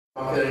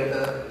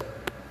Curator,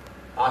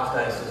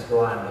 Archdiocese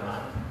Goan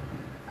Reporter,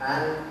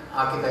 and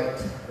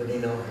architect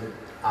Benino,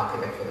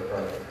 architect for the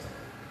project.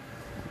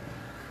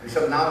 We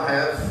shall now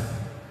have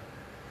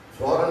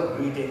floral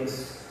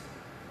greetings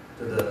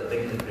to the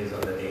dignitaries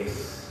of the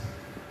days,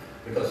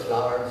 because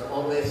flowers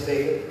always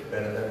say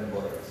better than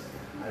words.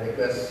 I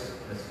request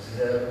Mr.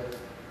 Giselle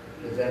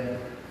to present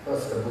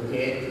first a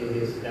bouquet to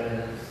His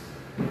Eminence,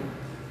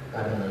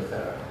 Cardinal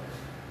Ferrer.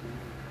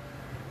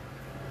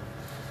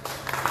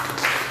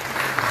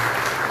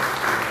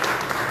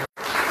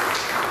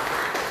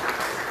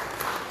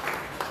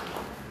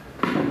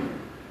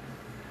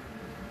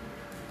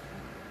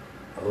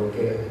 A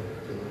bouquet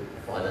to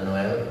Father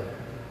Noel.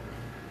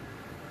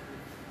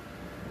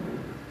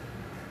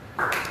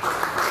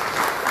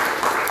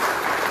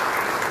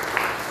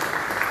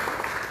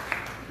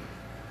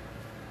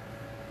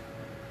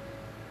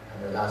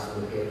 And the last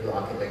bouquet to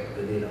Architect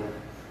Benino.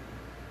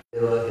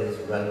 Deliver his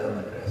welcome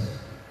address,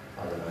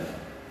 Father Noel.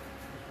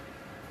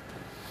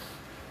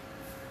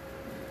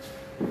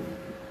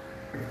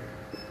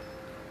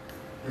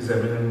 His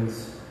Eminence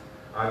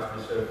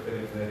Archbishop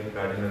Philip Neri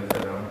Cardinal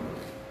Ferrer,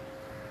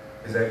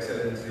 His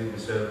Excellency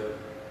Bishop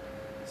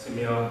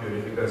Simeon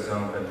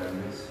Purificação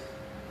Fernandes,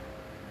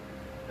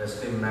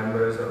 esteemed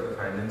members of the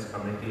Finance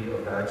Committee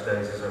of the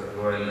Archdiocese of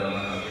Goa and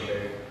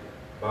Architect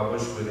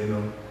Babush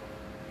Gudino,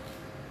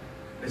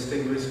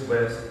 distinguished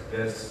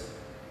guests,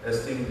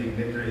 esteemed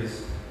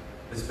dignitaries,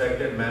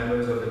 respected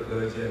members of the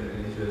clergy and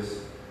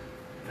religious,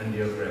 and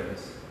dear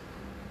friends.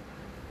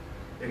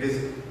 It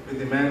is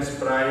with immense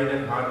pride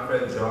and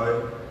heartfelt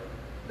joy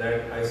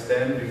that I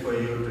stand before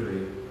you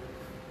today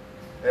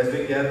as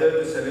we gather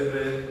to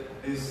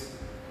celebrate this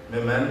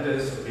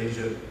momentous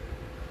occasion,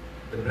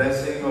 the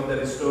blessing of the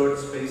restored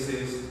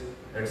spaces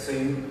at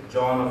St.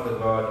 John of the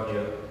God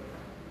here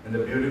in the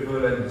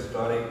beautiful and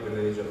historic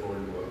village of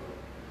Old Goa.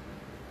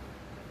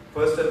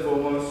 First and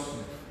foremost,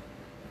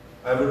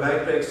 I would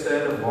like to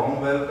extend a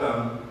warm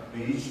welcome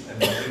to each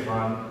and every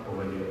one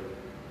over here.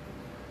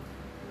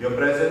 Your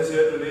presence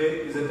here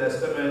today is a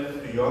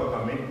testament to your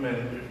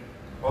commitment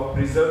of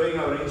preserving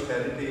our rich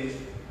heritage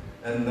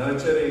and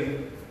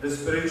nurturing the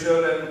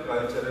spiritual and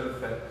cultural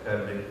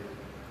fabric.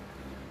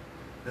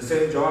 The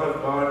St. John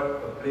of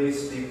God, a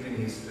place steeped in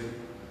history,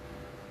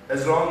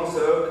 has long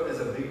served as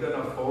a beacon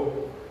of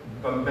hope,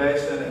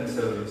 compassion and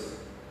service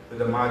to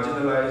the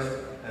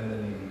marginalized and the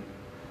needy.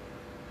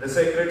 The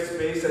sacred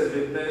space has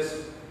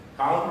witnessed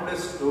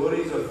countless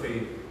stories of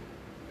faith,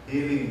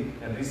 healing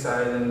and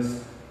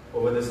resilience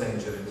over the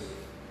centuries.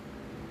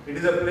 It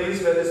is a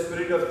place where the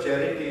spirit of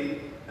charity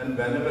and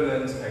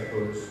benevolence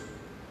echoes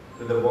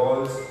to the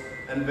walls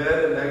and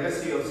where the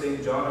legacy of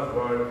St. John of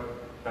God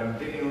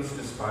continues to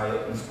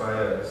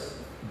inspire us.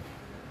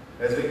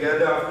 As we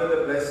gather after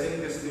the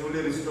blessing these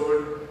newly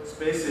restored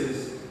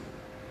spaces,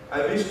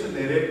 I wish to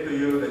narrate to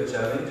you the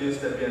challenges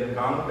that we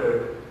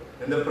encountered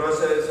in the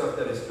process of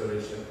the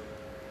restoration.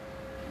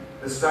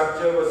 The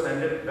structure was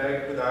handed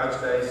back to the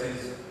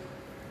Archdiocese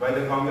by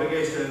the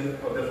Congregation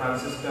of the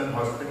Franciscan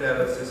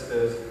Hospitaller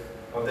Sisters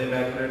of the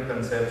Immaculate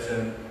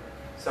Conception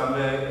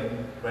somewhere in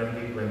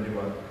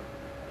 2021.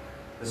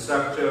 The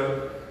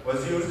structure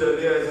was used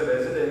earlier as a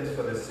residence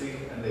for the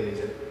sick and the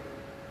aged.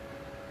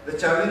 The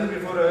challenge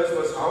before us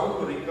was how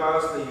to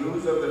recast the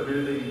use of the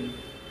building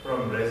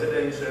from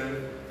residential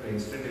to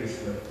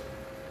institutional.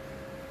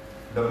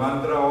 The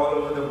mantra all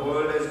over the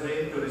world has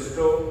been to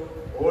restore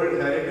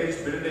old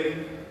heritage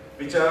buildings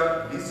which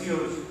are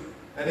disused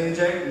and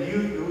inject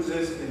new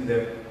uses in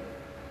them.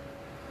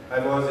 I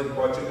was in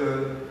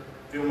Portugal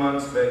a few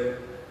months back.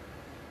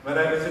 When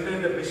I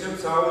visited the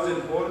bishop's house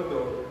in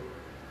Porto,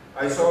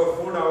 I saw a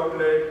food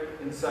outlet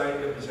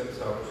inside the bishop's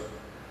house.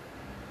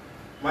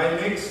 My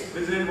next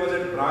visit was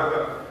in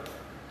Braga.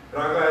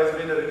 Braga has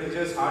been a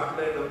religious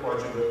heartland of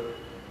Portugal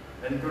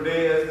and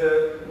today has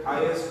the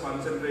highest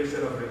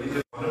concentration of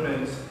religious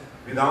monuments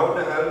without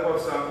the help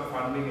of some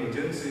funding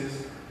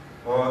agencies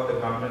or the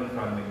government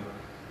funding.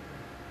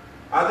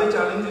 Other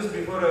challenges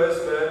before us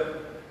were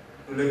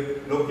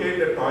to locate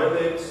the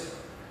toilets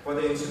for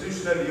the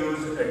institutional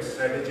use at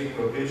strategic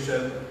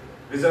location,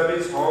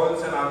 vis-a-vis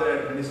halls and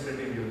other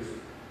administrative use,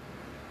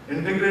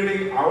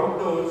 integrating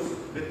outdoors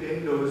with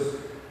indoors,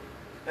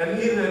 and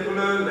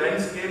irregular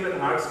landscape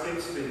and hardscape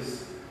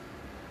space.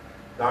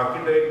 The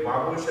architect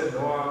Babush and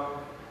Noah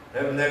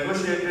have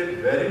negotiated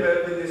very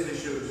well with these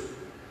issues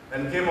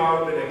and came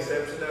out with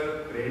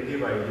exceptional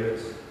creative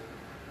ideas.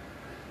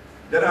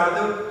 There are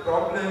other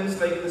problems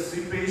like the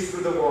seepage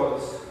through the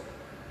walls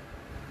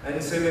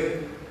and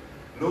ceiling,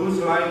 loose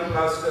lime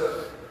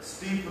plaster,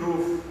 steep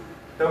roof,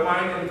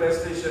 termite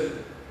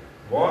infestation,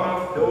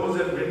 worn-off doors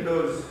and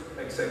windows,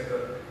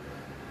 etc.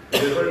 We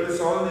were able to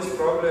solve these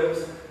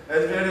problems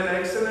as we had an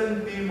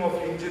excellent team of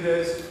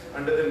engineers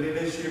under the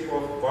leadership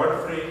of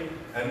Godfrey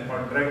and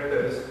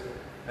contractors,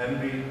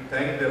 and we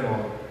thank them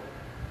all.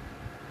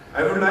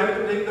 I would like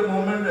to take the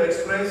moment to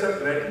express our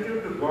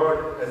gratitude to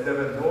God as there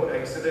were no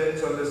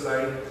accidents on the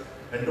site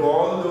and to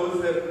all those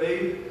who have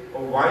played a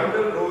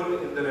vital role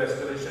in the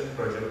restoration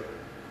project.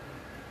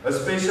 A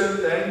special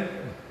thank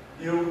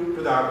you to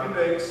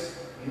architects,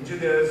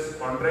 engineers,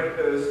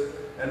 contractors,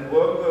 and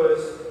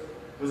workers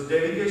whose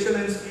dedication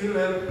and skill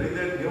have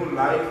breathed new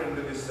life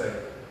into this site.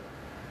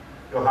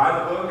 Your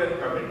hard work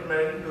and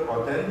commitment to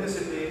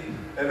authenticity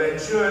have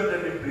ensured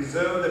that we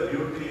preserve the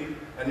beauty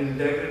and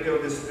integrity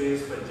of this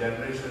space for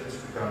generations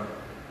to come.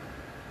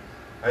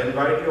 I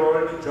invite you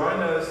all to join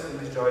us in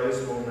this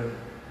joyous moment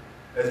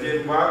as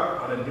we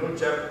embark on a new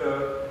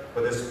chapter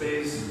for the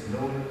space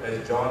known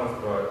as John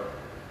of God.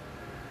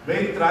 May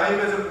it thrive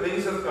as a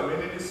place of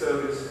community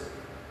service,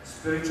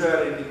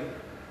 spirituality,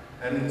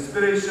 and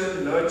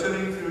inspiration,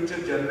 nurturing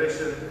future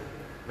generations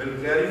will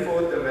carry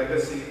forth the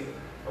legacy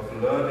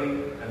of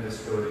learning and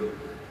restoring.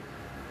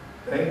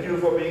 Thank you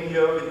for being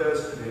here with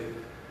us today.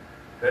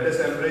 Let us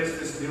embrace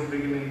this new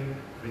beginning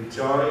with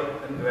joy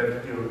and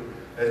gratitude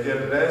as we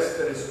have blessed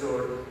the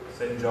restored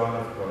St. John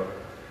of God.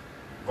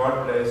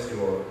 God bless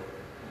you all.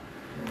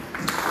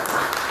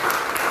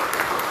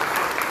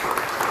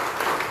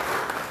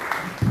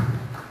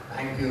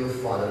 Thank you,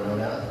 Father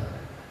Noel.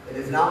 It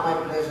is now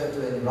my pleasure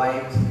to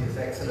invite His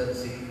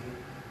Excellency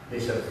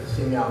Bishop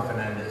Simeon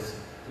Fernandez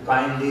to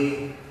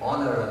kindly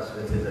honor us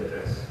with his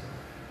address.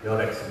 Your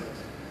Excellency.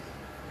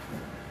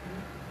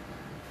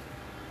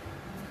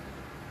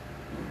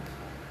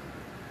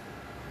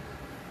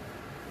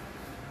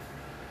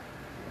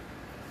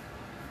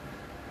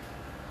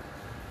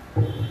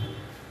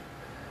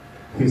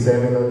 His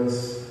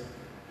Eminence,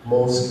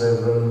 Most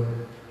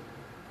Reverend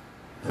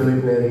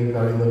Philip Neri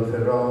Cardinal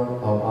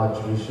Ferran, our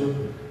Archbishop,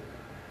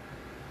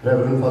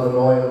 Reverend Father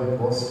Noel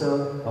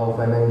Costa, our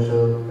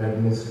Financial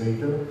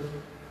Administrator,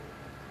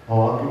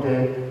 our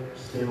Architect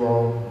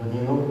Stefan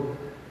Budino,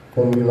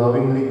 whom we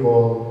lovingly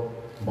call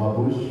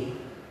Babush,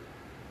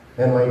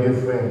 and my dear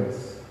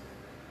friends.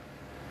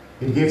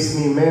 It gives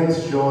me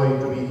immense joy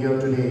to be here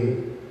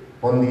today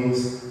on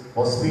this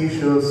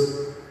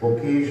auspicious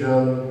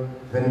occasion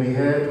when we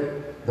had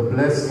the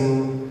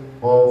blessing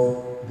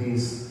of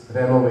this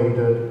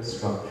renovated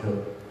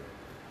structure.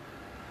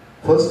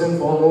 First and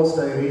foremost,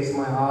 I raise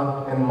my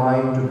heart and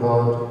mind to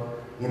God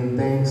in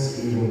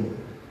thanksgiving.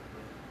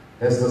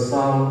 As the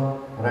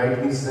psalm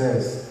rightly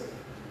says,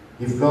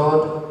 if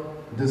God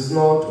does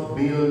not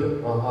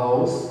build a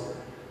house,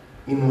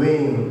 in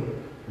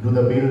vain do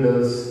the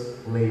builders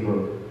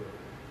labor.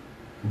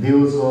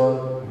 Deus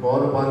or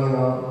God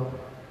Panina,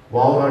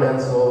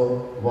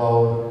 Vauradenso,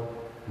 Vaur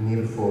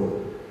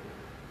Nirfor.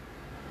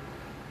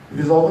 It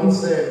is often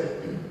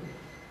said,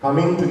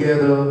 coming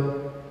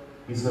together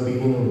is the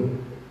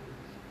beginning.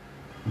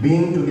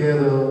 Being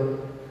together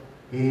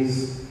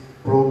is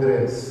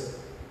progress,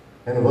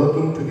 and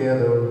working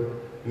together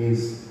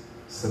is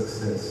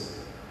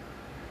success.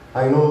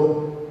 I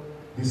know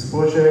this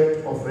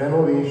project of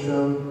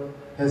renovation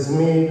has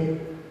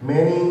made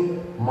many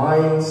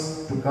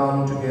minds to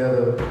come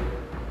together,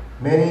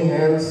 many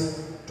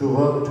hands to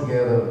work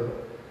together,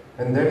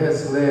 and that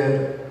has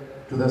led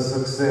to the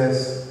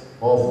success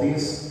of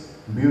this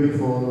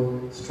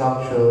beautiful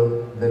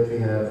structure that we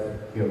have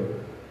here.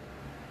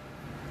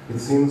 It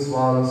seems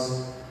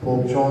once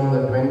Pope John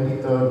the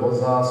 23rd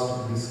was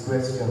asked this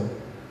question: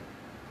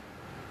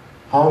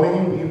 how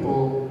many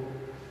people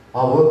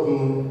are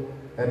working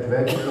at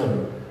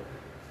Vatican?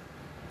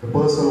 The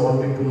person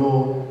wanted to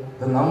know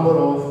the number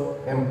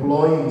of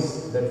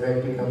employees that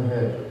Vatican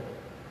had.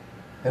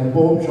 And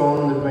Pope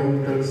John the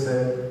 23rd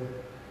said,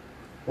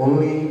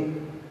 only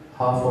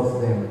half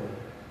of them.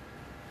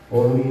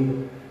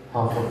 Only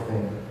half of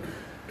them.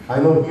 I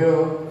know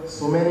here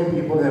so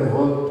many people have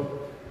worked,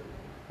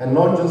 and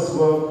not just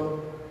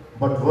worked,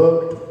 but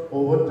worked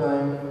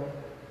overtime,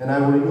 and I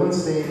would even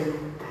say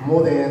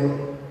more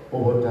than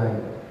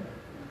overtime.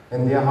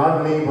 And their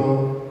hard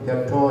labor,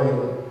 their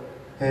toil,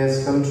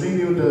 has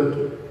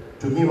contributed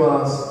to give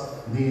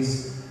us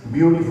these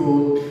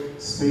beautiful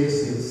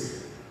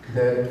spaces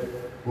that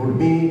would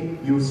be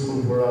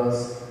useful for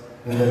us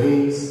in the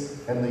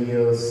days and the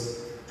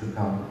years to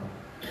come.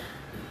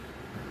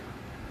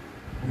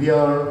 We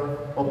are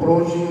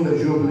approaching the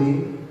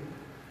Jubilee,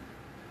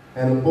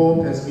 and the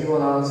Pope has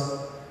given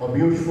us a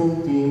beautiful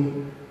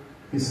theme.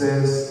 He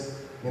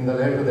says in the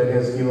letter that he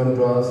has given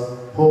to us,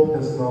 hope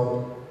does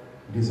not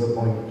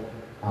disappoint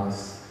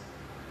us.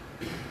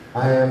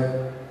 I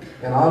have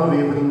an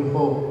unwavering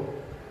hope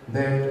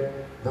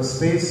that the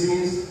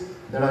spaces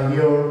that are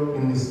here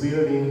in this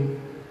building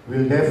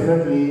will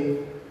definitely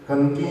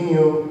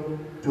continue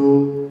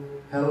to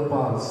help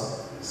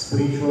us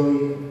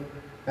spiritually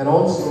and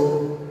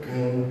also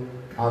in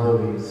other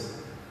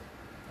ways.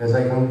 As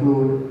I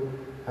conclude,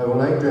 I would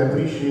like to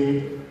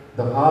appreciate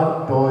the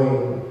hard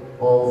toil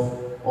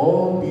of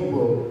all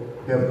people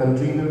who have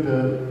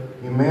contributed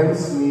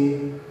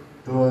immensely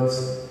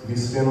towards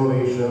this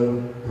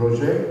renovation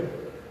project,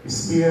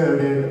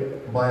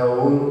 spearheaded by our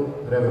own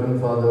Reverend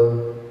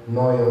Father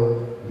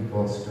Noel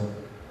Costa.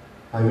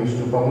 I wish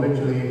to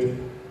congratulate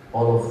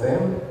all of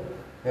them,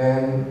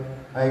 and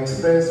I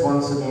express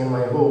once again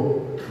my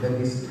hope that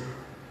these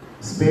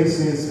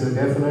spaces will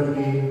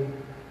definitely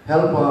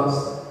help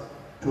us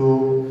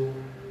to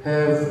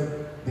have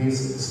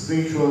these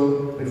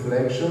spiritual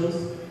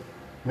reflections,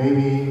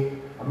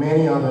 maybe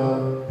many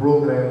other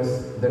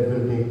programs that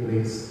will take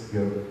place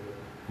here.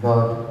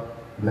 God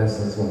bless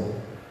us all.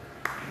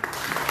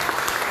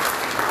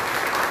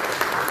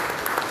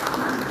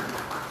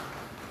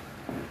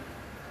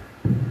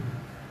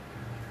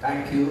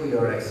 Thank you,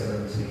 Your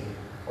Excellency,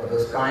 for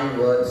those kind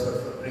words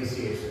of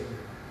appreciation,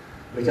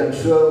 which I'm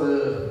sure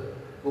will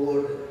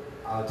hold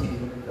our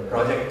team, the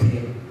project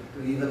team,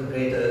 to even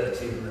greater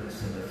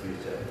achievements in the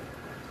future.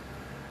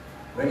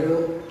 When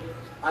you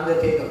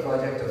undertake a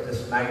project of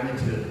this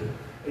magnitude,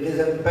 it is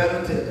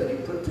imperative that you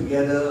put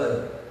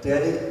together a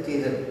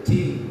dedicated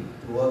team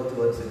to work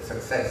towards its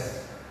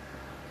success.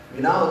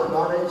 We now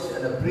acknowledge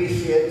and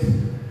appreciate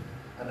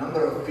a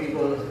number of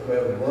people who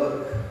have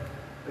worked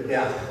with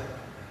their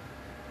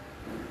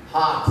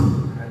heart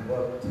and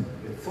worked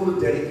with full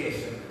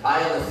dedication,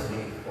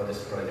 tirelessly for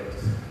this project.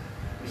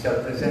 We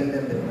shall present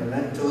them with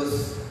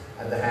mementos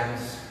at the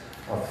hands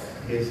of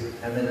His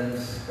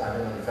Eminence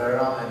Cardinal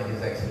Ferrer and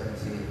His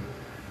Excellency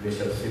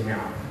Bishop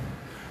Simeon.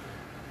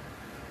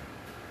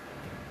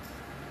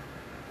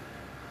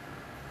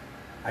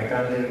 I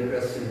kindly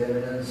request His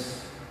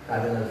Eminence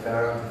Cardinal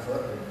Ferrer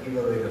to give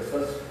away the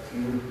first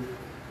few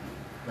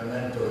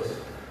mementos.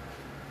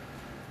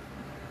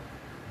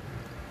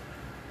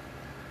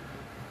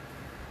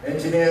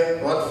 Engineer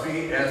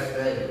Godfrey S.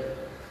 Well.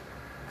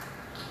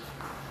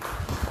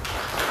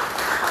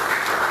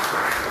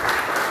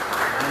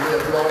 And we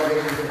applaud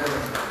ladies and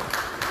gentlemen.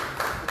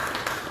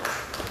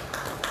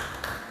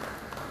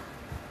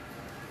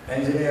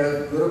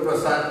 Engineer Guru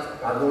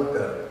Prasad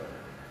Kadolkar.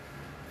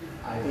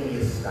 I think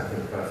he's stuck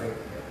in traffic.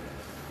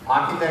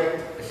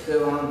 Architect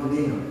Esteban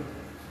Budino.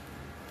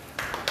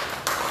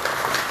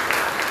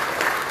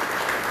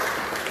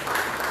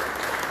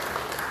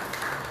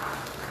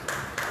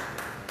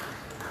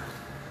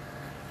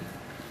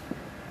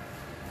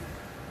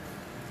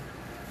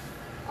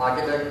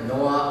 Architect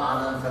Noah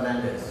Anand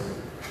Fernandez.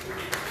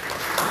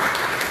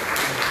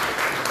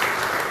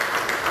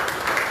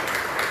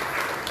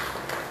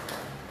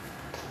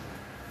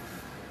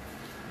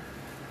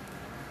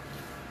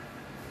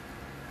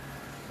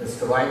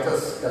 Mr.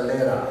 Vitus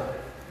Calera.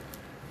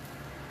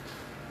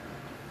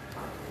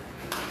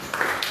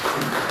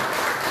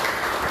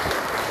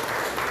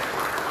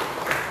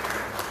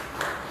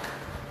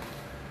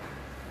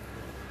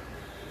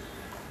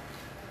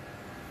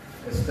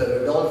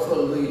 Mr. Rodolfo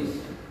Luis.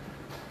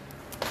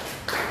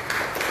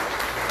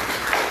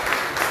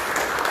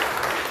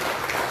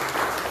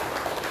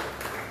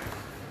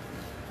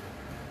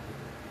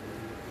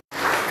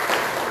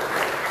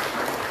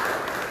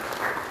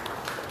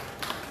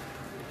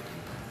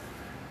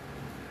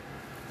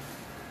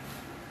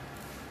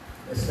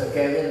 Mr.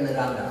 Kevin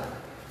Miranda.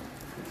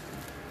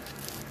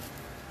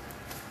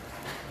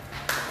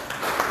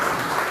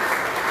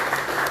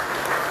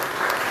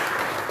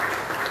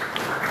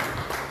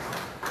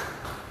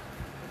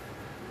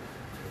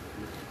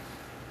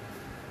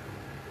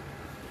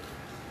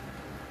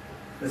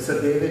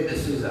 Mr. David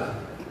D'Souza.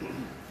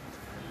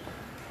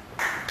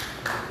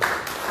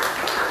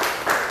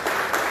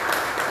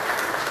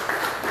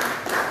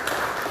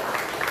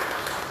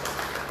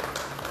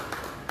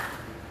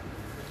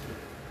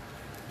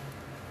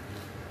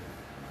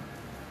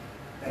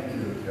 Thank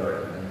you,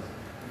 Your Eminence.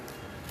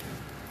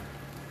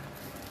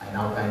 I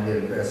now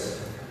kindly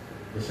request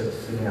Bishop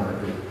Simeon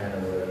to hand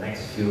over the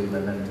next few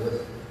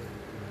mementos.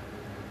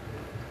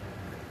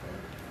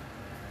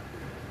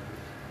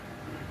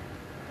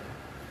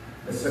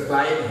 Mr.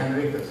 Clyde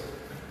Henricus.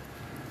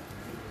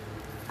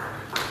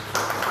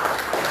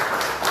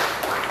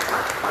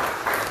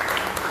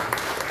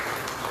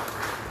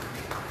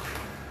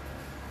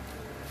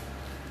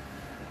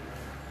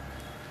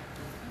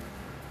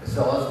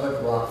 Mr.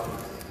 Osbert Vaz.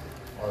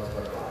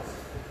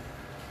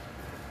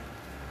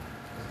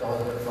 Mr.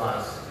 Osbert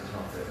Vaz is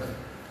not present.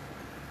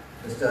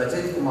 Mr.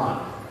 Ajit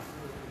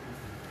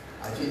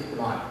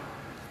Kumar.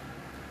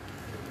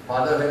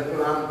 Father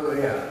Herculan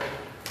Correa.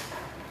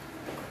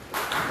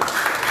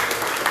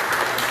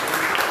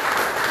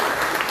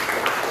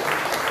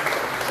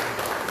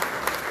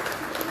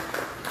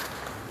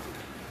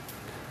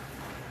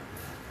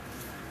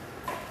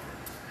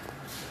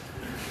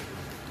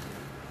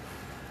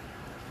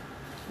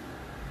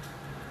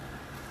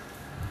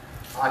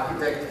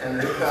 Architect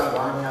Enrica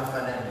Vania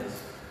Fernandez.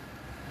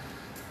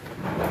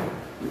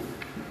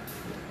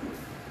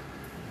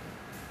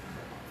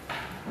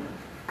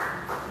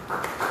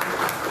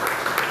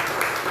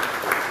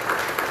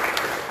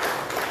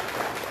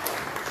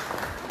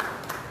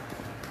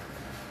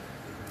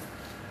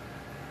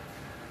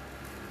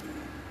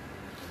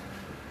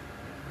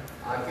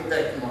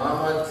 Architect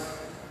Muhammad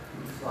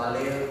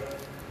Saleh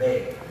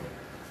Bey.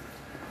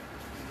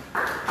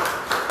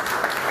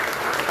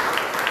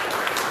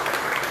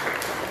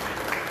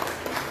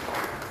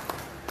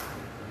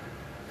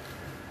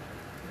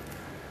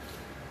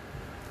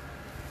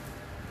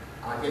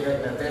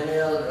 Architect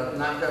Nathaniel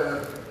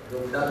Ratnakar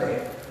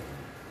Gupdale.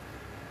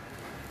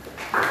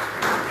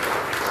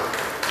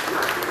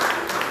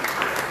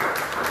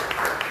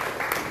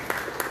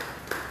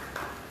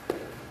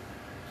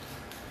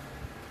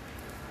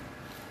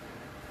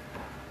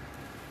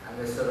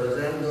 and Mr.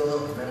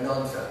 Rosendo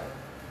Mendonça.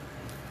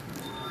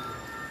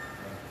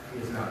 He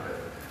is not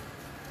present.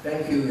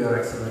 Thank you, Your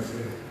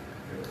Excellency.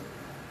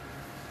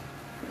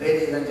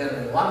 Ladies and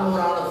gentlemen, one more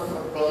round of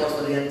applause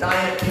for the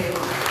entire team.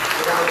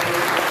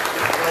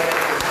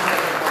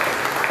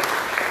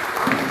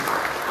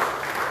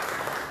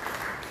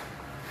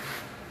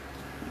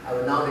 I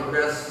would now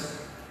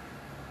request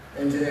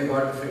Engineer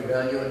God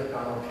to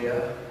come up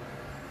here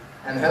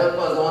and help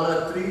us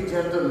honor three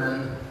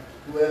gentlemen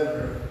who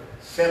have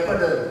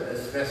shepherded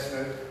this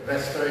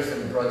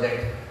restoration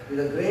project with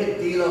a great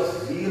deal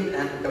of zeal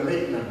and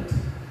commitment.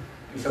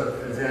 We shall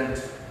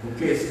present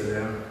bouquets to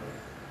them.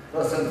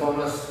 First and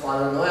foremost,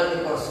 Father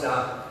Noel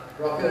Costa,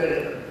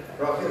 Procurator,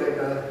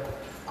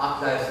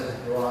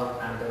 Archdiocese Goa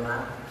and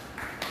Goan.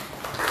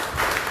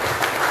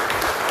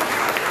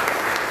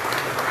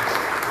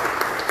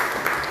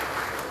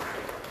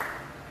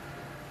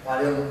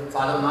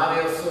 Father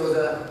Mario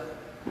Souza,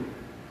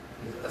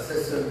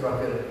 Assistant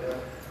Procurator.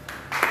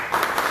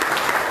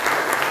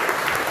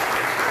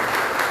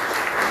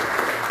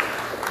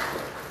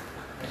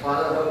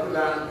 Father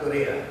Herculan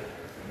Correa.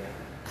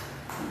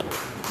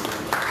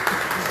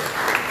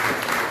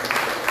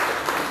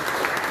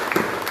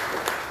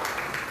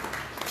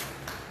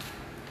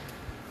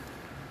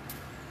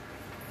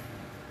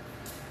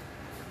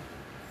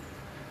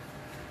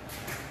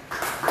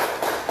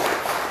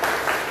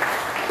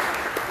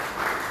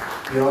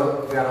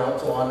 We are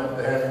also honored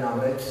to have in our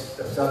midst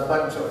the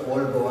Sarpanch of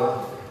Old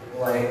Goa,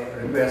 who I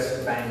request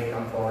to kindly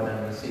come forward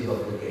and receive a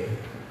bouquet.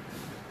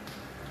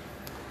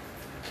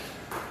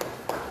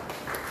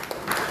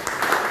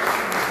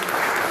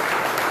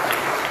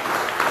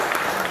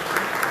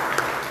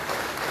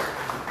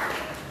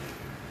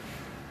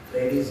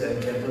 Ladies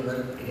and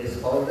gentlemen, it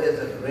is always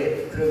a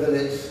great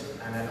privilege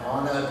and an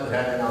honor to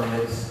have in our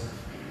midst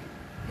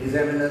His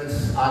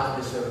Eminence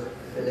Archbishop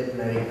Philip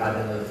Neri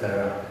Cardinal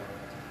Ferrer,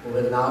 who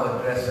will now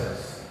address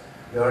us.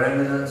 Your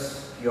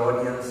Eminence, the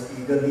audience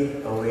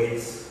eagerly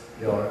awaits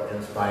your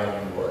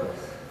inspiring words.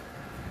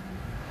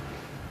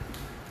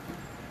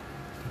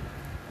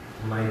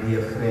 My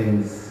dear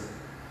friends,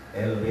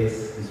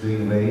 Elvis is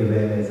doing very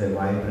well as a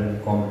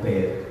vibrant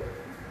compere.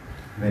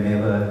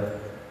 Whenever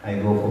I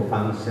go for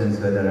functions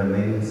where there are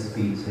many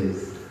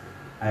speeches,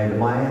 I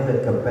admire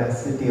the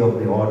capacity of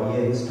the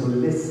audience to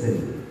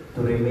listen,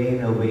 to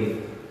remain awake.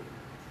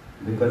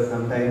 Because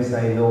sometimes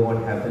I know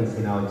what happens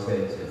in our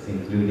churches,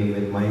 including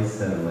with my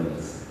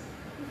sermons.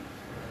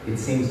 It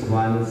seems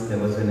once there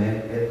was an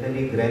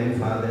elderly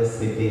grandfather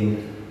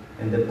sitting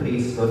and the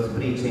priest was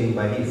preaching.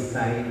 By his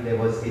side there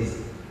was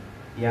his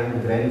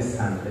young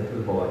grandson,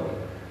 little boy.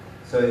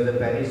 So as the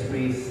parish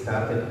priest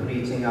started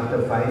preaching,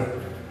 after 5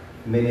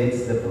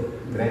 minutes the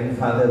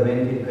grandfather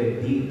went into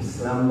a deep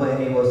slumber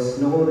and he was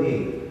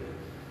snoring.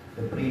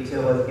 The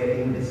preacher was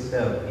getting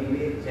disturbed. He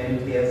made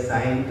gently a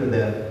sign to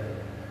the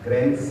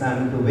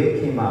grandson to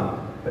wake him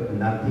up, but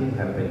nothing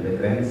happened. The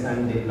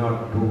grandson did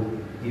not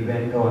do. He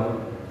went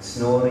on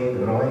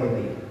snoring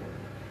royally.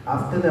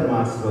 After the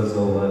mass was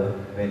over,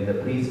 when the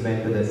priest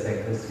went to the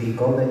sacristy, he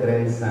called the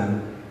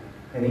grandson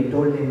and he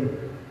told him,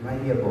 "My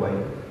dear boy,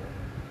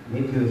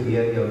 did you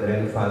hear your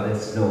grandfather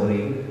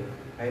snoring?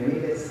 I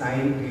made a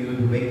sign to you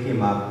to wake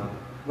him up.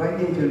 Why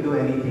didn't you do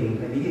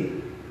anything?" And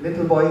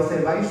little boy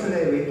said, "Why should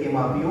I wake him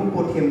up? You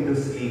put him to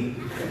sleep."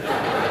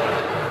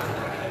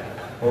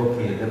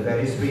 Okay, the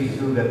parish priest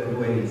drew the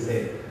clue and he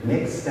said,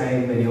 "Next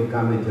time when you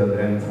come with your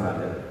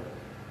grandfather,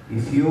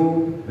 if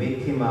you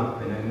wake him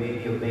up and I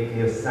make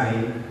you a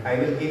sign, I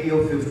will give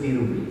you 50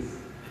 rupees.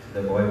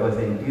 The boy was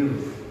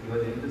enthused, he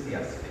was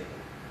enthusiastic.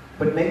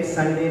 But next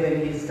Sunday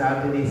when he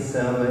started his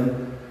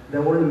sermon, the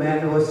old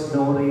man was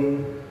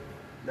snoring.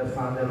 The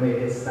father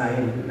made a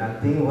sign,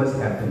 nothing was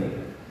happening.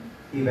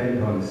 He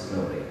went on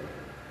snoring.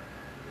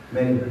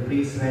 When the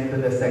priest went to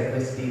the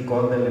sacristy, he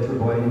called the little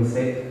boy and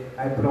said,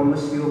 "I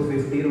promised you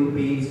 50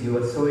 rupees, you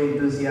were so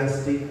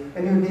enthusiastic,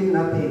 and you did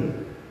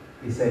nothing."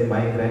 He said,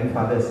 "My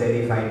grandfather said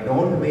if I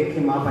don't wake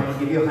him up, I'll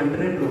give you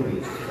 100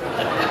 rupees.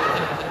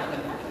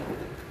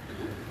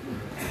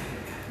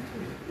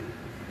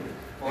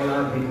 All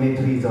our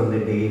dignitaries on the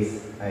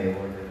days, I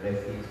want to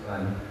address each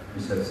one,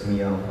 Bishop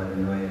Smia, Father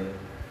Noel,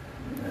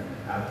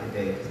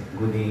 architect,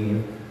 good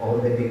evening, all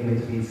the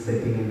dignitaries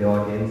sitting in the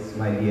audience,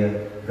 my dear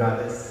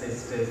brothers,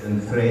 sisters,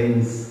 and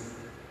friends.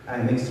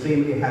 I'm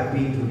extremely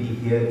happy to be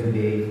here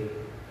today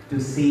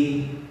to see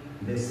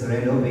this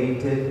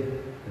renovated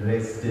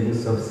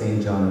residence of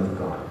St. John of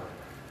God.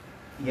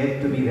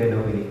 Yet to be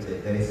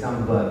renovated. There is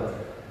some work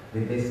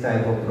with this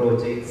type of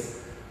projects.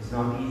 It's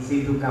not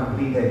easy to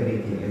complete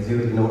everything. As you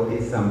will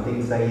notice, some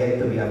things are yet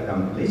to be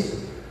accomplished.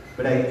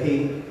 But I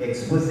think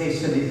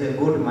exposition is a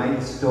good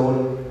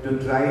milestone to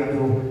try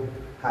to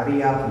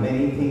hurry up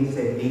many things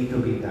that need to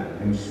be done.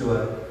 I'm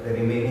sure the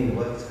remaining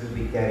works will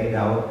be carried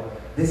out.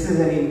 This is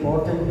an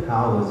important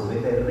house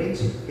with a rich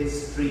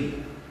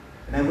history.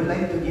 And I would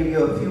like to give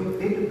you a few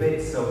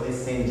tidbits of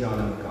this St. John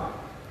of God.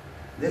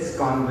 This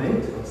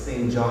convent of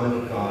St. John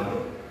of God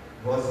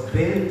was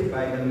built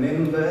by the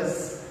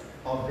members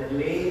of the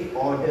lay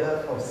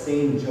order of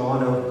St.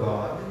 John of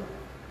God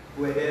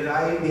who had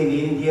arrived in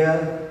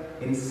India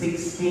in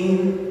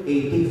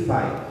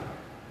 1685,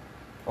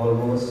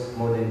 almost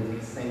more than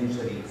 3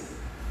 centuries.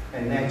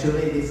 And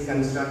naturally this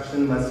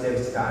construction must have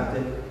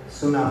started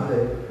soon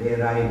after they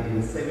arrived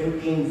in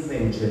 17th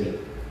century.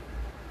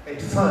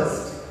 At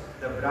first,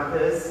 the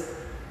brothers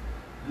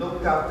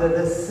looked after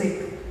the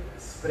sick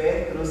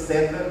spread through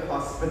several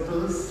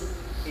hospitals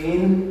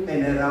in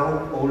and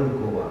around Old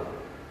Goa.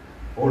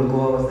 Old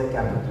Goa was the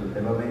capital.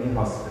 There were many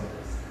hospitals.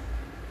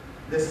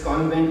 This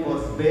convent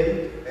was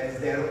built as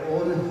their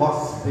own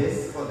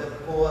hospice for the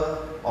poor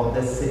of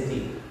the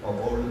city of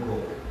Old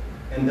Goa.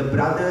 And the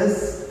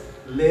brothers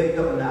lived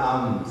on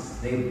alms.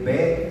 They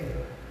begged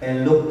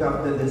and looked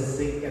after the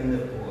sick and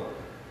the poor.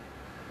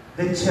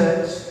 The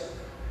church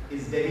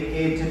is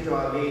dedicated to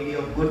Our Lady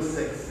of Good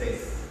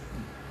Success.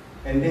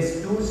 And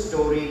this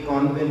 2-story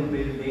convent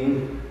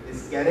building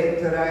is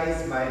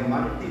characterized by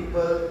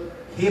multiple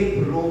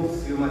hip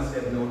roofs, you must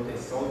have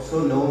noticed,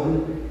 also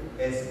known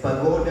as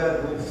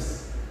pagoda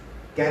roofs,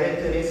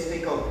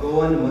 characteristic of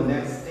Goan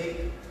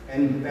monastic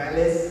and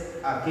palace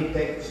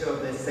architecture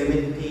of the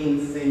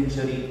 17th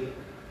century,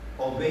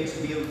 of which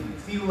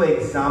few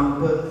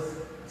examples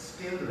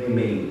still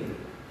remain.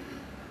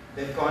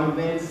 The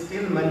convent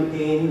still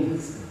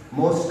maintains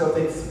most of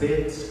its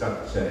built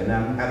structure, and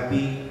I'm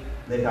happy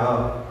that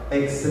our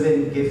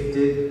excellent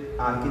gifted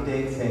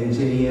architects,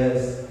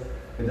 engineers,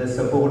 with the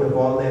support of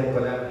all their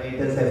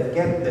collaborators, have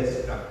kept the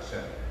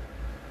structure.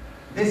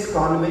 This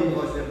convent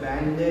was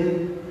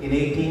abandoned in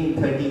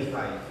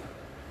 1835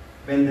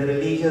 when the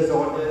religious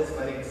orders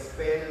were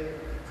expelled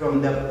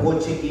from the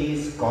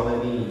Portuguese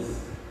colonies.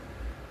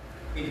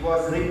 It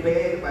was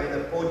repaired by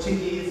the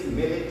Portuguese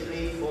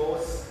military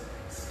force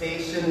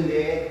stationed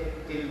there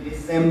till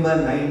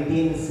December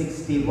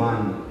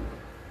 1961,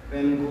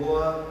 when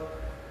Goa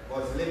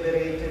was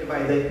liberated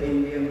by the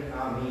Indian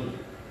Army.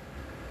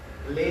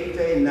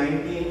 Later in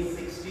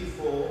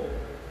 1964,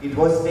 it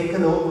was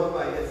taken over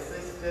by the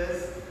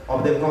sisters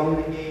of the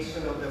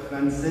congregation of the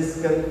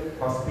Franciscan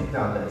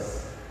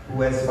Hospitallers,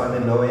 who, as Father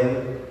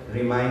Noel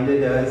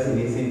reminded us in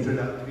his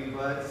introductory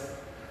words,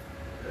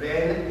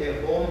 ran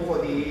a home for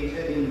the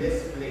aged in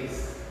this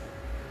place.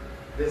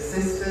 The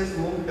sisters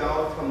moved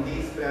out from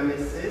these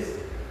premises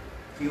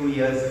a few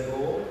years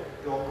ago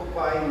to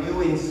occupy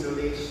new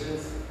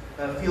installations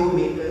a few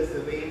meters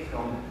away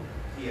from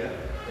here.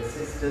 The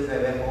sisters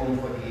have a home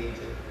for the aged.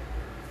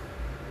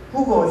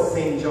 Who was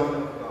St. John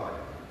of God?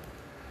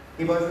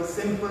 He was a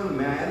simple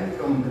man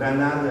from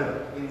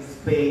Granada in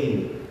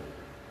Spain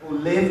who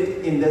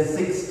lived in the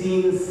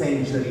 16th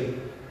century.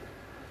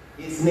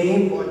 His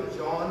name was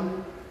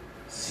John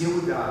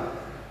Ciudad,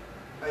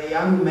 a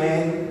young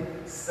man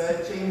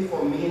searching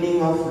for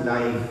meaning of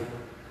life,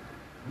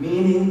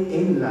 meaning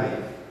in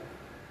life.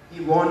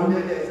 He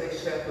wandered as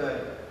a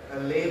shepherd, a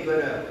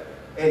laborer,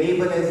 and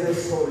even as a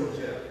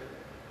soldier.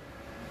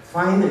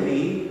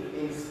 Finally,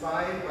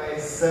 inspired by a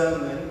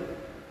sermon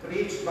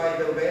preached by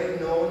the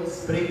well-known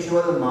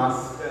spiritual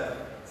master,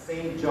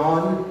 St.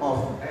 John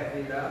of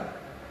Avila,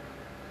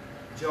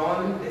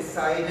 John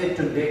decided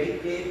to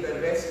dedicate the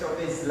rest of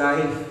his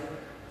life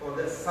for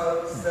the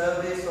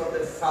service of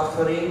the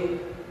suffering,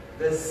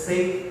 the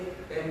sick,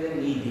 and the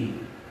needy.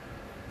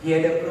 He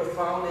had a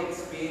profound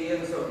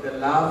experience of the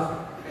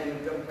love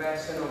and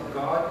compassion of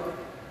God,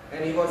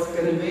 and he was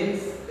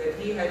convinced that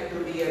he had to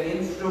be an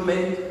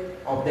instrument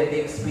of that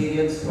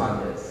experience to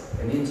others,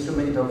 an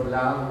instrument of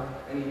love,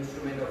 an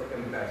instrument of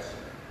compassion.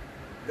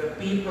 The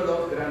people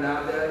of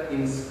Granada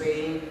in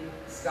Spain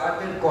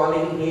started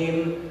calling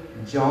him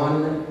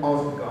John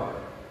of God.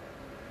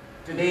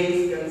 Today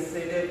he is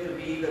considered to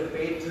be the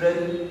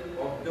patron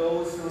of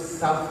those who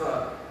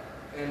suffer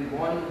and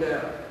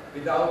wander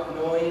without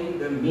knowing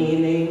the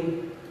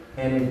meaning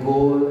and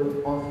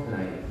goal of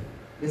life.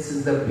 This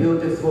is the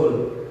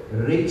beautiful,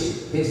 rich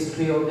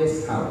history of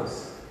this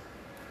house,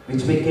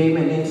 which became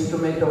an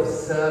instrument of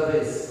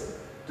service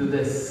to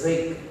the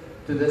sick,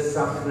 to the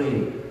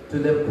suffering, to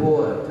the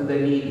poor, to the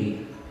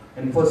needy.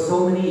 And for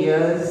so many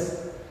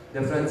years,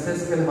 the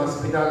Franciscan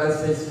Hospitaller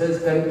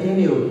sisters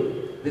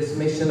continued this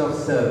mission of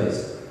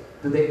service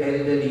to the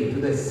elderly,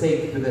 to the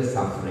sick, to the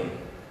suffering.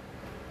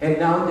 And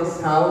now this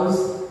house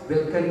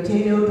will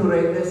continue to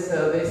render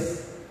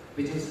service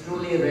which is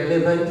truly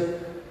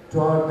relevant to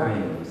our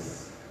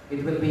times.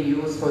 It will be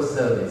used for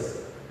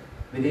service.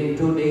 Within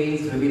 2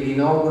 days, we will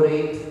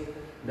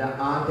inaugurate the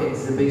art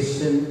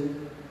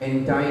exhibition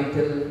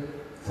entitled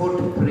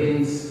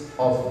Footprints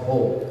of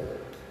Hope.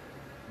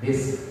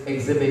 This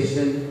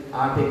exhibition,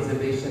 art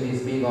exhibition,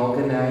 is being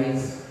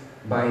organized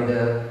by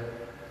the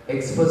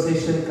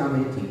exposition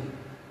committee,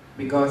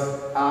 because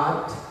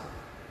art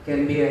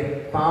can be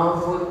a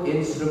powerful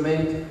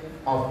instrument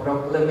of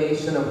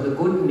proclamation of the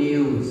good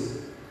news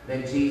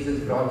that Jesus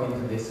brought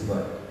into this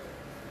world.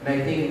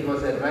 And I think it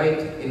was a right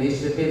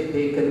initiative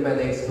taken by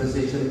the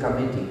exposition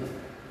committee,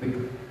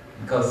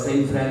 because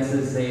St.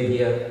 Francis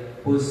Xavier,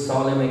 whose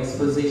solemn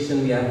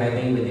exposition we are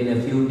having within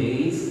a few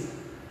days,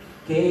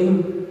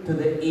 came to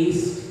the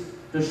East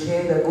to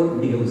share the good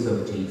news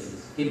of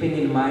Jesus, keeping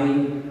in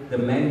mind the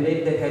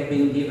mandate that had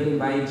been given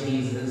by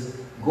Jesus,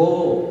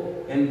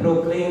 go and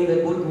proclaim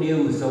the good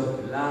news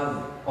of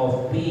love,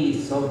 of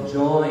peace, of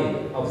joy,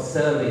 of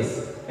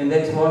service. And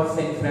that's what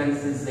St.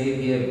 Francis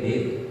Xavier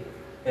did,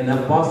 an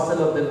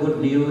apostle of the good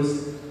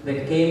news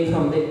that came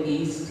from the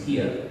east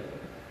here.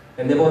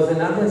 And there was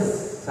another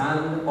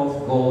son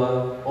of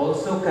Goa,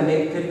 also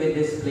connected with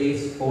this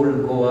place,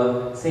 Old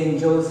Goa, St.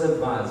 Joseph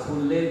Vaz, who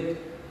lived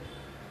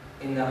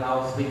in the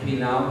house which we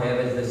now have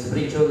as the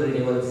Spiritual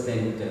Renewal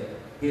Center.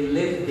 He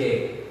lived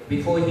there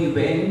before he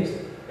went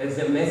as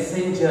a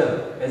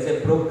messenger, as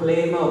a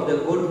proclaimer of the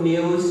good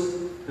news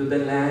to the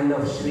land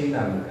of Sri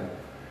Lanka.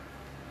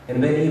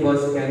 And when he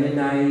was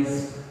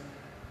canonized,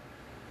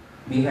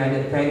 we had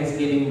a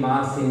Thanksgiving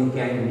Mass in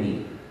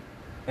Kandy.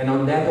 And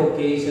on that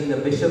occasion, the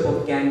Bishop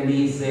of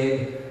Kandy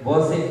said,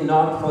 was it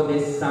not for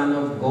this son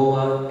of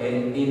Goa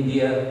and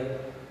India,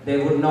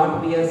 there would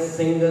not be a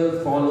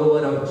single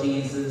follower of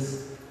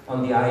Jesus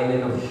on the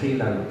island of Sri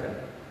Lanka.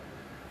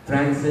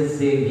 Francis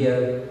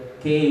Xavier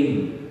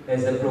came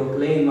as a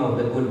proclaimer of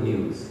the good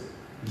news.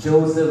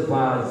 Joseph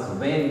Vaz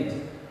went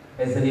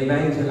as an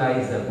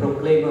evangelizer,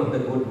 proclaimer of the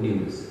good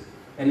news.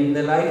 And in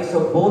the lives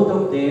of both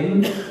of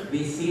them,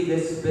 we see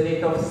this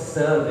spirit of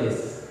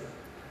service.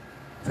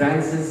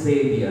 Francis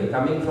Xavier,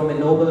 coming from a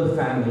noble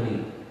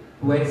family,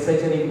 who had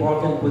such an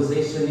important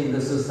position in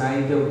the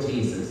Society of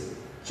Jesus,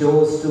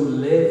 chose to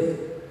live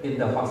in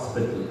the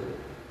hospital,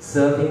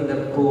 serving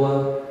the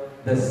poor,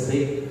 the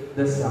sick,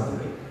 the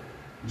suffering.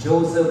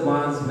 Joseph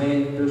Vaz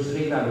went to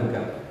Sri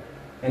Lanka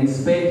and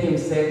spent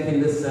himself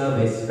in the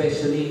service,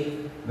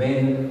 especially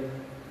when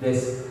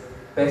this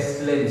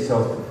pestilence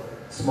of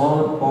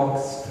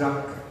smallpox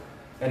struck,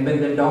 and when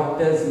the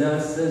doctors,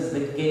 nurses,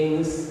 the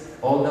kings,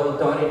 all the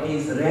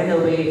authorities ran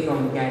away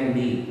from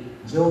Kandy,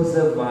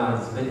 Joseph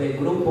Vaz, with a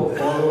group of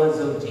followers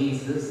of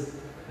Jesus,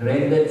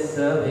 rendered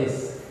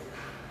service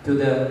to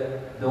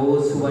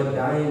those who are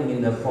dying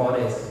in the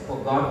forest,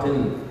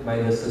 forgotten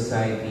by the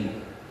society,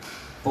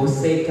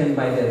 forsaken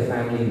by their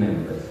family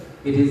members.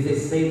 It is the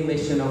same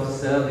mission of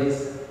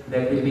service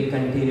that will be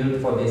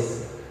continued from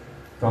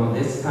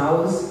this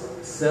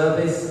house,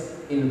 service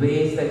in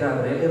ways that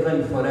are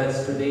relevant for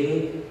us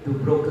today to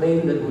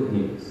proclaim the good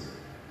news.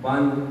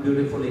 One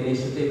beautiful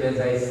initiative, as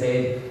I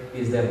said,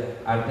 is the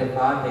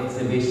art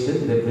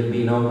exhibition that will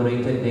be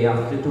inaugurated day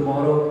after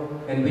tomorrow,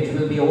 and which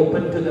will be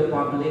open to the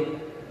public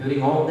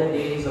during all the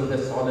days of the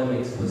solemn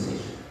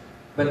exposition.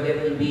 But there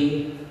will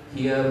be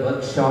here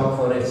workshop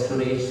for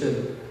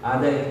restoration,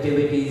 other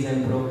activities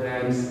and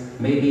programs,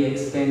 maybe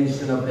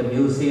extension of the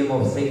Museum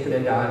of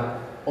Sacred Art,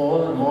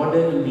 all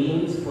modern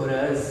means for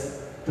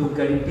us to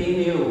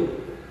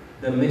continue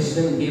the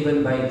mission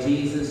given by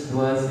Jesus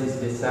to us, his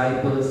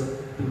disciples,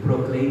 to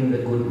proclaim the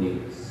good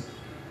news.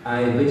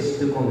 I wish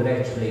to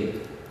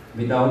congratulate,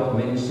 without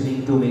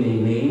mentioning too many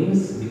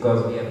names,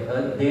 because we have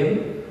heard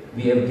them,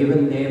 we have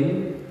given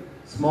them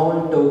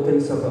small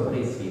tokens of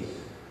appreciation.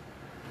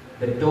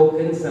 The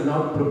tokens are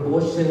not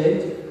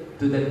proportionate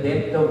to the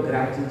depth of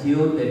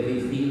gratitude that we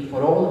feel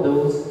for all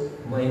those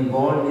who are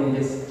involved in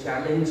this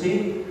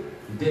challenging,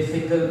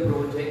 difficult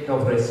project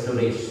of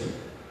restoration.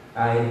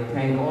 I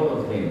thank all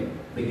of them,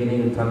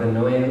 beginning with Father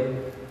Noel,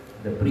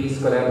 the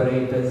priest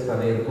collaborators,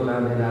 Father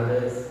Irkulam and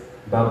others,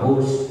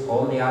 Babush,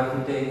 all the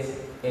architects,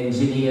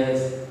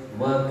 engineers,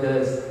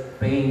 workers,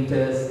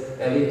 painters,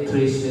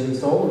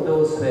 electricians, all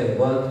those who have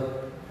worked.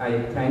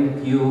 I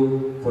thank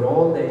you for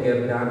all that you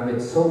have done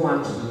with so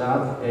much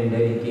love and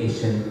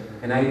dedication.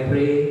 And I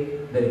pray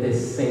that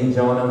this St.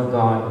 John of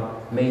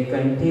God may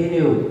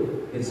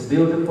continue its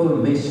beautiful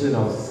mission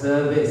of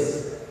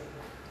service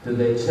to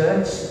the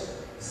church,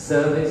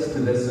 service to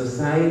the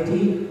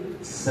society,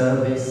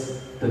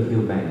 service to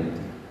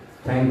humanity.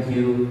 Thank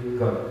you.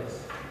 God bless.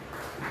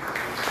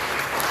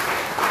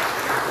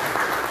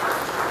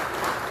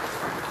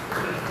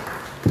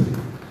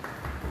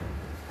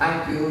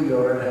 Thank you,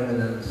 Your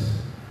Eminence,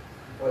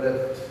 for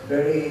that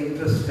very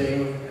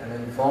interesting and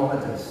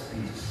informative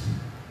speech.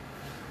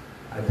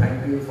 I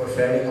thank you for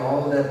sharing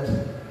all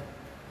that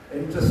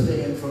interesting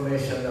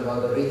information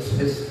about the rich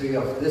history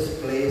of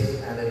this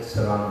place and its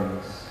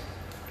surroundings.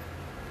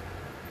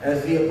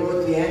 As we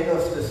approach the end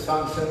of this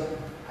function,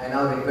 I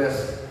now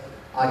request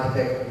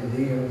Architect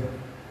Vidinu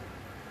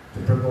to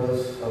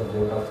propose a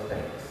vote of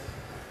thanks.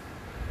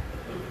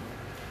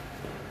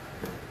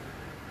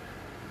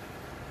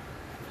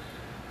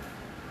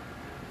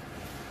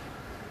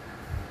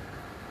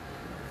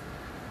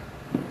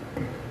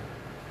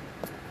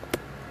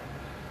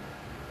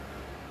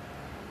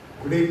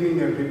 Good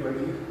evening,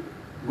 everybody.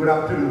 Good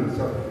afternoon,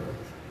 sorry.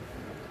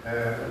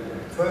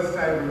 First,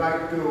 I would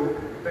like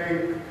to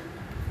thank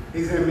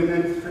His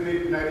Eminence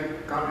Philip Neri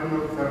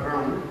Cardinal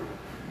Ferran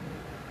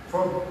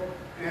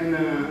and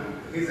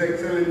His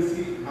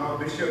Excellency our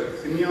Bishop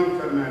Simeon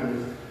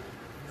Fernandez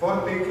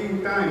for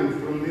taking time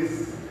from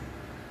this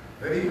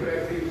very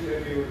pressing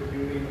schedule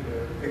during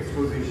the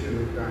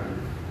exposition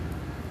time,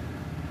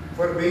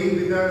 for being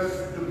with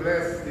us to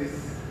bless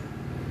this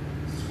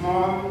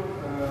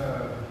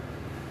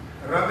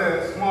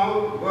rather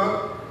small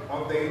work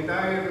of the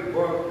entire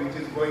work which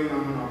is going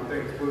on of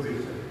the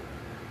exposition.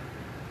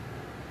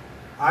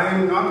 I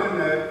am not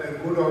a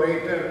good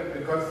orator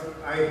because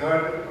I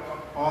heard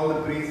all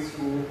the priests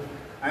who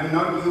I am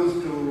not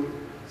used to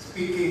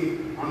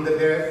speaking on the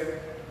desk,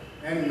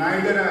 and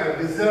neither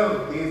I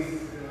deserve this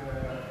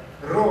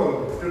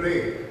role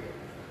today,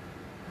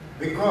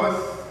 because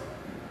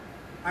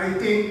I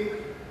think,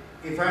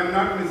 if I am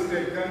not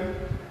mistaken,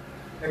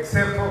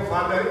 except for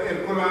Father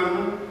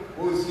Herculano,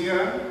 who is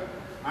here,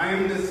 I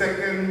am the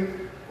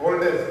second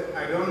oldest.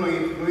 I don't know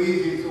if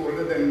Luis is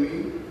older than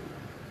me,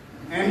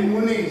 and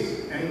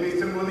Muniz, and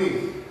Mr.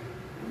 Muniz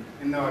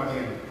in the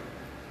audience.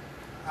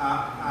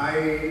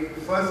 I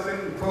first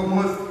and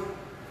foremost,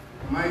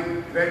 my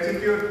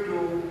gratitude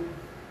to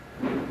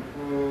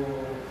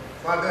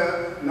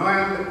Father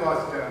Noel de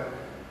Costa,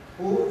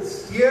 who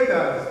steered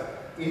us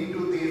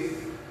into this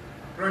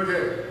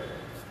project.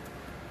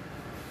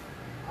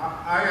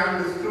 I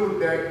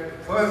understood that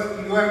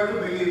first you have to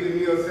believe in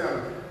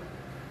yourself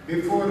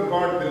before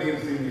God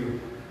believes in you.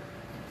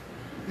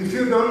 If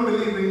you don't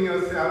believe in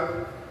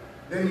yourself,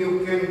 then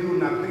you can do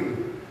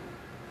nothing.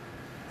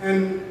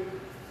 And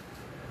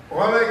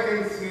all I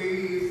can say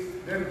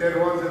is that there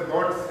was a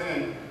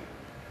godsend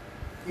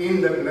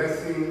in the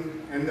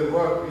blessing and the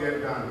work we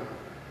have done.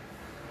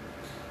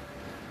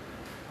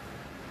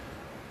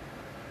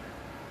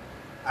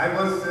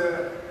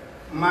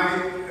 My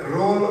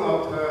role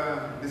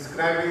of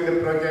describing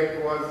the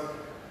project was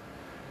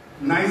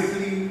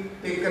nicely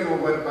taken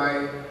over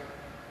by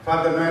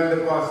Father Noel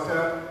de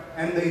Costa,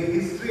 and the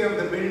history of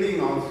the building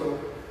also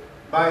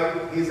by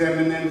His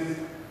Eminence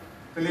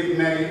Philip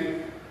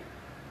Neri,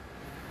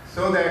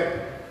 so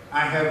that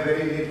I have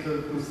very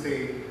little to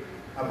say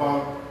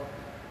about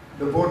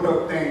the vote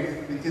of thanks,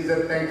 which is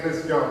a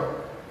thankless job.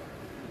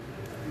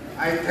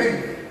 I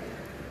thank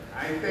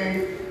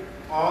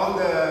all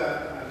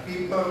the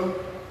people,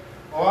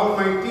 all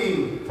my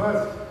team.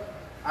 First,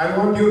 I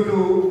want you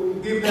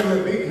to give them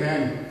a big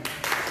hand.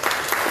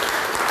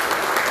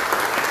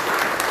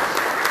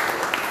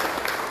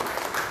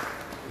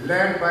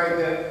 Led by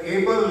the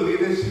able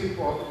leadership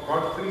of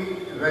Godfrey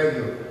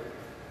Value.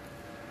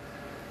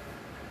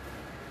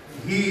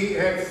 He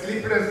had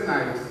sleepless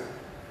nights.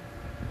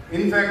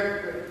 In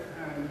fact,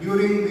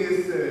 during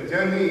this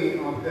journey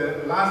of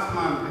the last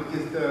month,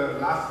 which is the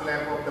last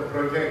lap of the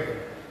project,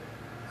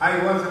 I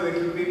was a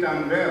little bit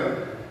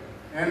unwell,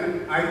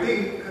 and I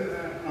think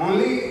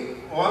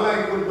all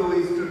I could do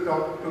is to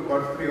talk to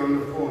Godfrey on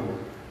the phone.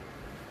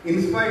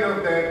 In spite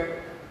of that,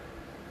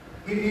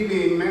 he did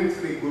an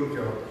immensely good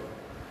job.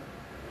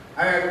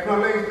 I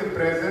acknowledge the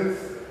presence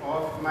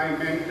of my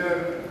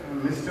mentor,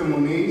 Mr.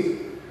 Muniz,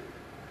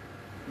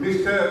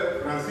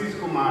 Mr.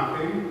 Francisco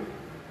Martin,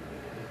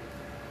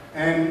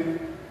 and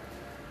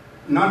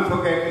not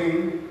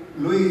forgetting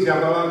Luis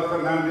Jabal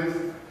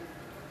Fernandez,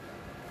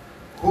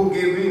 who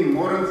gave me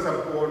moral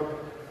support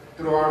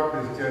throughout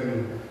this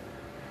journey.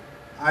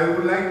 I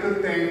would like to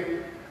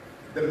thank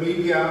the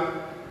media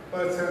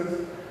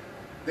persons,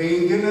 the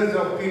engineers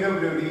of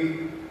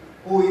PWD,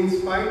 who in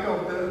spite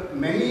of the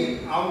many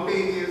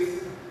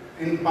outages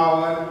in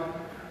power,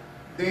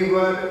 they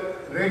were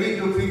ready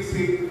to fix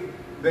it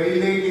very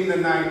late in the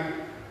night.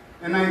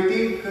 And I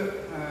think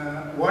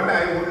what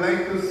I would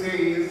like to say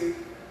is,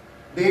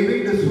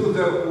 David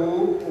D'Souza,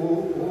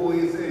 who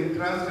is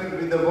entrusted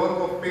with the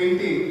work of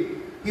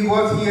painting, he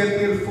was here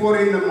till 4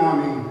 in the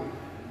morning.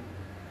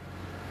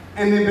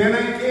 And when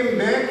I came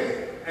back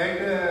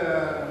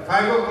at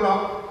 5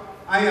 o'clock,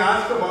 I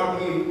asked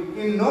about him.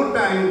 In no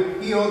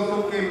time, he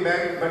also came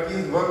back, but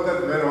his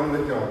workers were on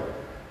the job.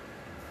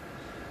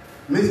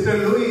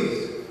 Mr.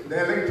 Luis,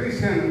 the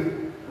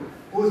electrician,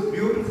 whose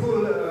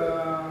beautiful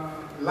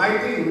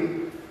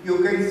lighting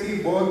you can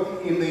see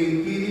both in the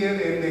interior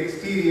and the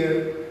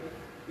exterior,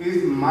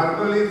 is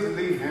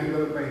marvelously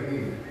handled by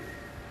him.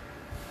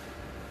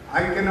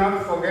 I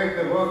cannot forget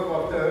the work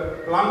of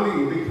the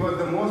plumbing, which was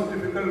the most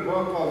difficult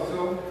work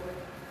also.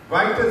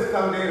 Vitus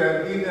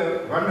Caldera did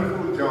a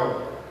wonderful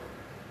job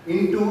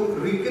into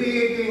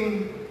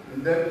recreating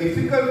the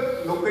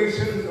difficult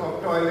locations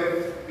of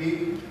toilets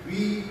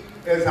we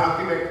as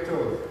architects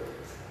chose.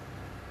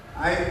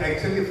 I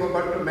actually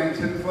forgot to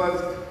mention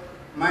first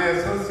my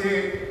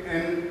associate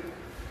and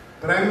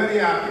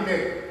primary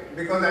architect,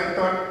 because I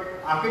thought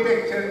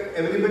architecture,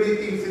 everybody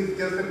thinks it's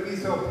just a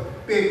piece of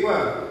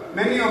paper.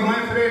 Many of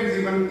my friends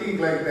even think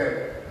like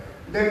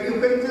that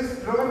you can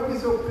just draw a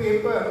piece of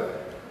paper,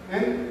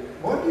 and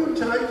what do you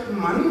charge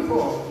money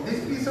for?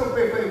 This piece of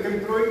paper, you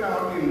can throw it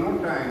out in no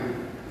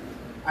time.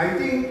 I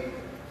think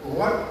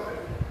what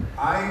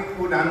I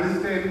could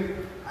understand,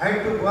 I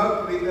had to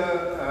work with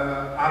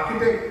an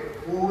architect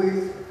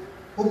who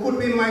could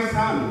be my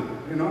son,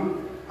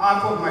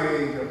 half of my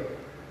age.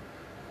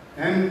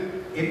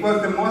 And it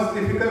was the most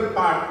difficult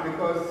part,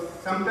 because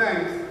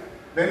sometimes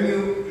when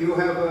you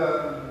have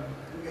a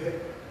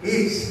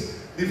age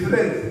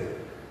difference,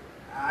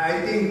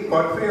 I think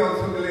Godfrey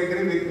also will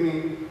agree with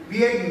me. We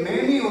had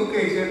many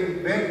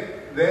occasions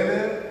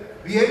where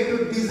we had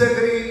to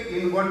disagree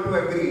in what to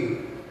agree.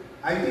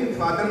 I think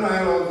Father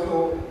Noel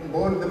also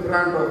bore the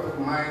brunt of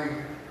my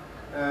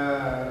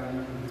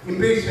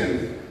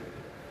impatience.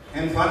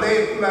 And Father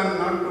Ekulan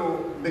not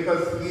to,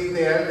 because he is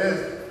the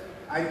eldest,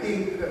 I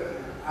think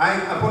I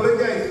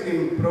apologized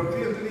him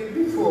profusely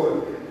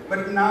before,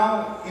 but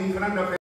now in front of